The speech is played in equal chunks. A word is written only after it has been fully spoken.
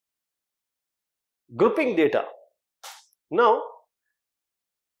grouping data. Now,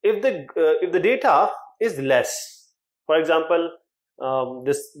 if the data is less, for example,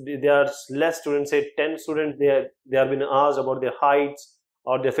 there are less students, say 10 students, they are being asked about their heights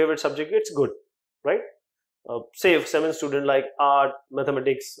or their favorite subject, it's good, right? Say if 7 students like art,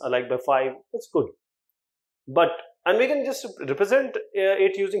 mathematics are like by 5, it's good. And we can just represent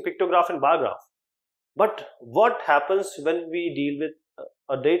it using pictograph and bar graph. But what happens when we deal with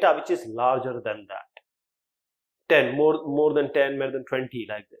a data which is larger than that? 10, more than 10, more than 20,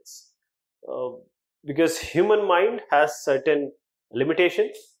 like this. Because human mind has certain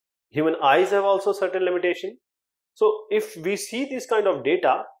limitations. Human eyes have also certain limitation. So if we see this kind of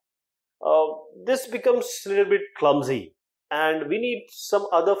data, this becomes a little bit clumsy, and we need some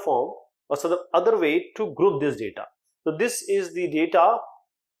other form or some other way to group this data. So this is the data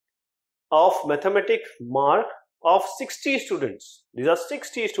of mathematics mark of 60 students. These are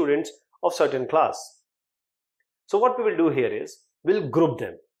 60 students of certain class. So what we will do here is, we'll group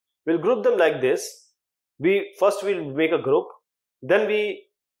them. We'll group them like this. First we'll make a group, then we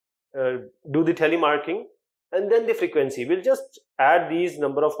do the telemarking, and then the frequency. We'll just add these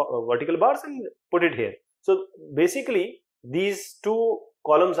number of vertical bars and put it here. So basically these two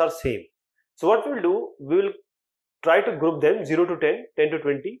columns are same. So what we'll do, we will try to group them 0 to 10, 10 to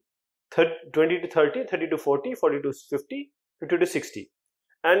 20, 20 to 30, 30 to 40, 40 to 50, 50 to 60.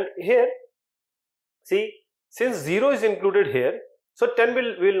 And here, see, since 0 is included here, so 10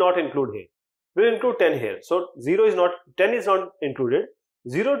 will not include here. We'll include 10 here. So 10 is not included.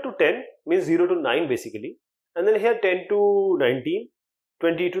 0 to 10 means 0 to 9 basically. And then here 10 to 19,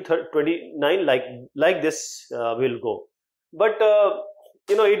 20 to 29, like this will go. But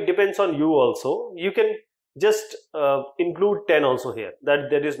it depends on you also. You can just include 10 also here.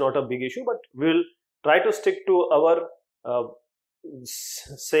 That is not a big issue, but we'll try to stick to our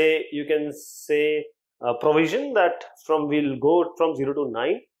provision that we'll go from 0 to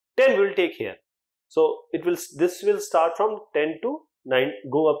 9, 10 will take here. So this will start from 10 to 9,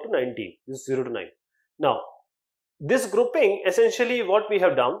 go up to 19. This is 0 to 9. Now, this grouping, essentially what we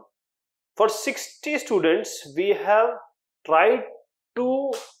have done, for 60 students, we have tried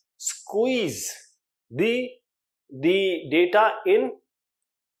to squeeze the data in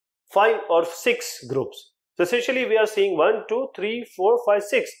 5 or 6 groups. So essentially we are seeing 1, 2, 3, 4, 5,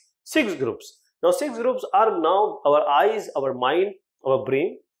 6 groups. Now 6 groups are now our eyes, our mind, our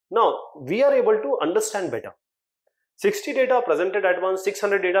brain. Now we are able to understand better. 60 data presented at once,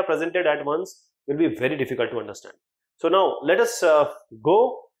 600 data presented at once will be very difficult to understand. So now let us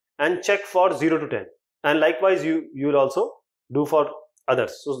go and check for 0 to 10, and likewise you will also do for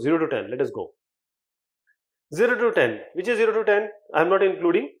others. So 0 to 10, let us go. 0 to 10, which is 0 to 10? I am not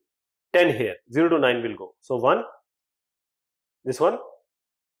including 10 here. 0 to 9 will go. So 1, this one,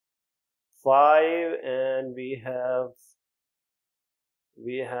 5, and we have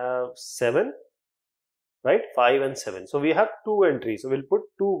 7, right? 5 and 7. So we have 2 entries. So we'll put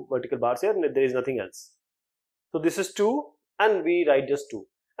 2 vertical bars here, and there is nothing else. So this is 2, and we write just 2.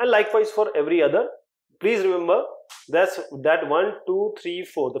 And likewise for every other. Please remember that 1, 2, 3,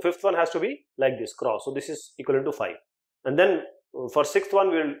 4. The 5th one has to be like this, cross. So this is equivalent to 5. And then for 6th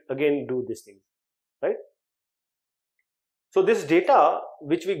one, we will again do this thing, right? So this data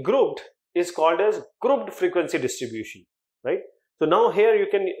which we grouped is called as grouped frequency distribution, right? So now here you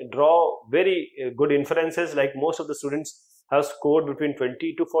can draw very good inferences, like most of the students have scored between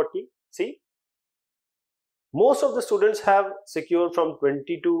 20 to 40. See, most of the students have secured from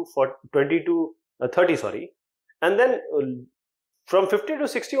 20 to 30, sorry. And then from 50 to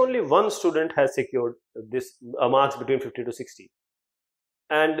 60, only one student has secured this marks between 50 to 60.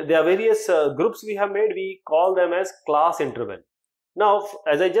 And there are various groups we have made. We call them as class interval. Now,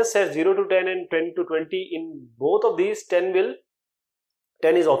 as I just said, 0 to 10 and 10 to 20, in both of these 10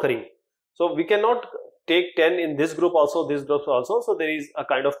 is occurring. So we cannot take 10 in this group also, this group also. So there is a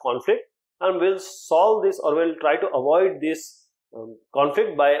kind of conflict, and we'll solve this, or we'll try to avoid this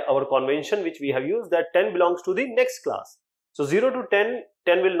conflict by our convention which we have used, that 10 belongs to the next class. So 0 to 10,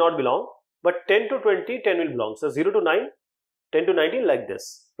 10 will not belong, but 10 to 20, 10 will belong. So 0 to 9, 10 to 19, like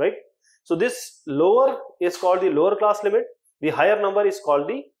this, right? So this lower is called the lower class limit. The higher number is called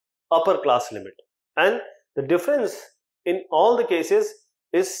the upper class limit. And the difference in all the cases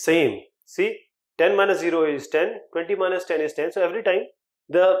is same. See, 10 minus 0 is 10, 20 minus 10 is 10. So every time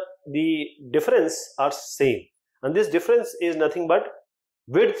the difference are same. And this difference is nothing but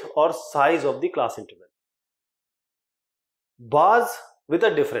width or size of the class interval. Bars with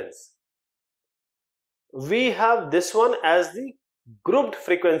a difference. We have this one as the grouped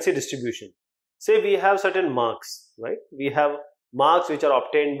frequency distribution. Say we have certain marks, right? We have marks which are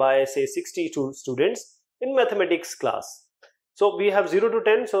obtained by say 62 students in mathematics class. So we have 0 to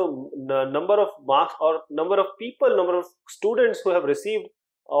 10, so the number of marks or number of people, number of students who have received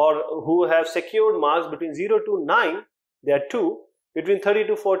or who have secured marks between 0 to 9, they are 2, between 30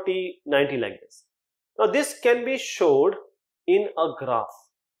 to 40, 90 like this. Now this can be showed in a graph.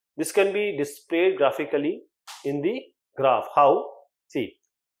 This can be displayed graphically in the graph. How? See,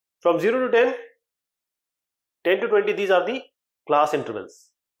 from 0 to 10, 10 to 20, these are the class intervals,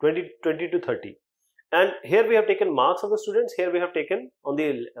 20 to 30. And here we have taken marks of the students. Here we have taken on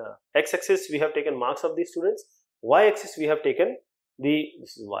the x-axis we have taken marks of the students. Y-axis we have taken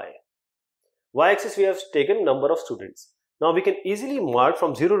this is y. Y-axis we have taken number of students. Now we can easily mark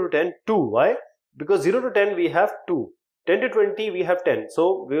from 0 to 10 2. Why? Because 0 to 10 we have 2. 10 to 20 we have 10.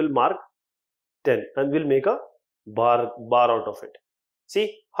 So we will mark 10 and we'll make a bar out of it.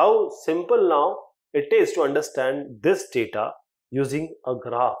 See how simple now it is to understand this data using a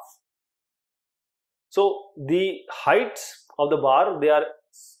graph. So the heights of the bar, they are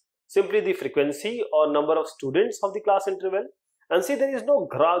simply the frequency or number of students of the class interval. And see, there is no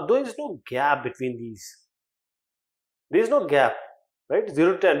gap between these. There is no gap, right?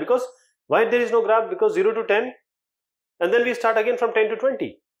 0 to 10. Because why there is no gap? Because 0 to 10, and then we start again from 10 to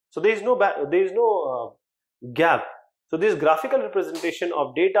 20. So there is no gap. So this graphical representation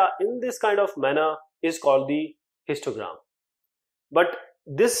of data in this kind of manner is called the histogram. But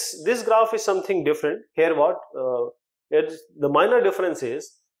this graph is something different. Here what the minor difference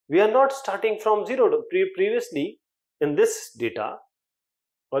is, we are not starting from 0 to previously in this data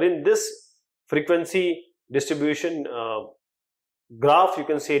or in this frequency distribution graph, you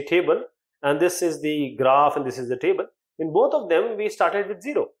can say table, and this is the graph and this is the table. In both of them we started with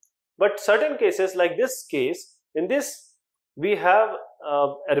 0, but certain cases like this case, in this we have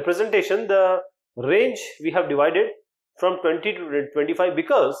a representation, the range we have divided from 20 to 25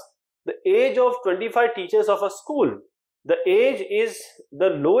 because the age of 25 teachers of a school, the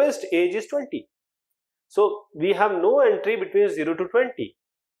lowest age is 20. So we have no entry between 0 to 20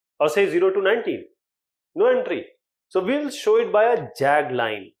 or say 0 to 19, no entry. So we will show it by a jagged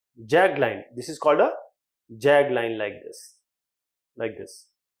line. This is called a jagged line like this.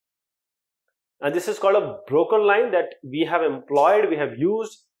 And this is called a broken line that we have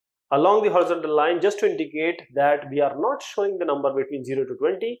used along the horizontal line just to indicate that we are not showing the number between 0 to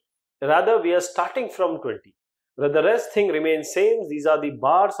 20, rather we are starting from 20. But the rest thing remains same. These are the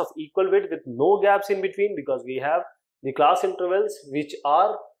bars of equal width with no gaps in between because we have the class intervals which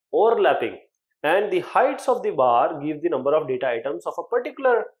are overlapping, and the heights of the bar give the number of data items of a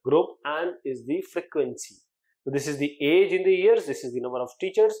particular group and is the frequency. So this is the age in the years, this is the number of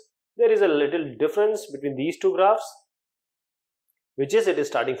teachers. There is a little difference between these two graphs, which is it is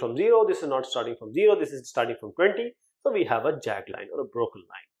starting from 0, this is not starting from 0, this is starting from 20. So we have a jagged line or a broken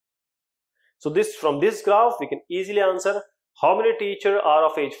line. So from this graph we can easily answer how many teachers are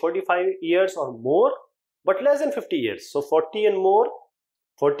of age 45 years or more but less than 50 years. So 40 and more,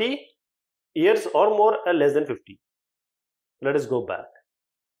 40 years or more and less than 50. Let us go back.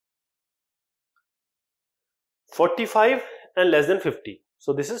 45 and less than 50.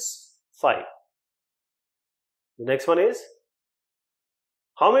 So this is 5. The next one is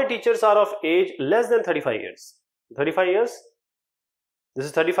how many teachers are of age less than 35 years? 35 years. This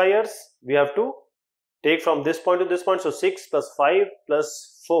is 35 years. We have to take from this point to this point. So 6 plus 5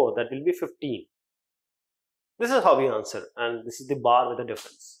 plus 4, that will be 15. This is how we answer, and this is the bar with the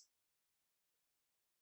difference.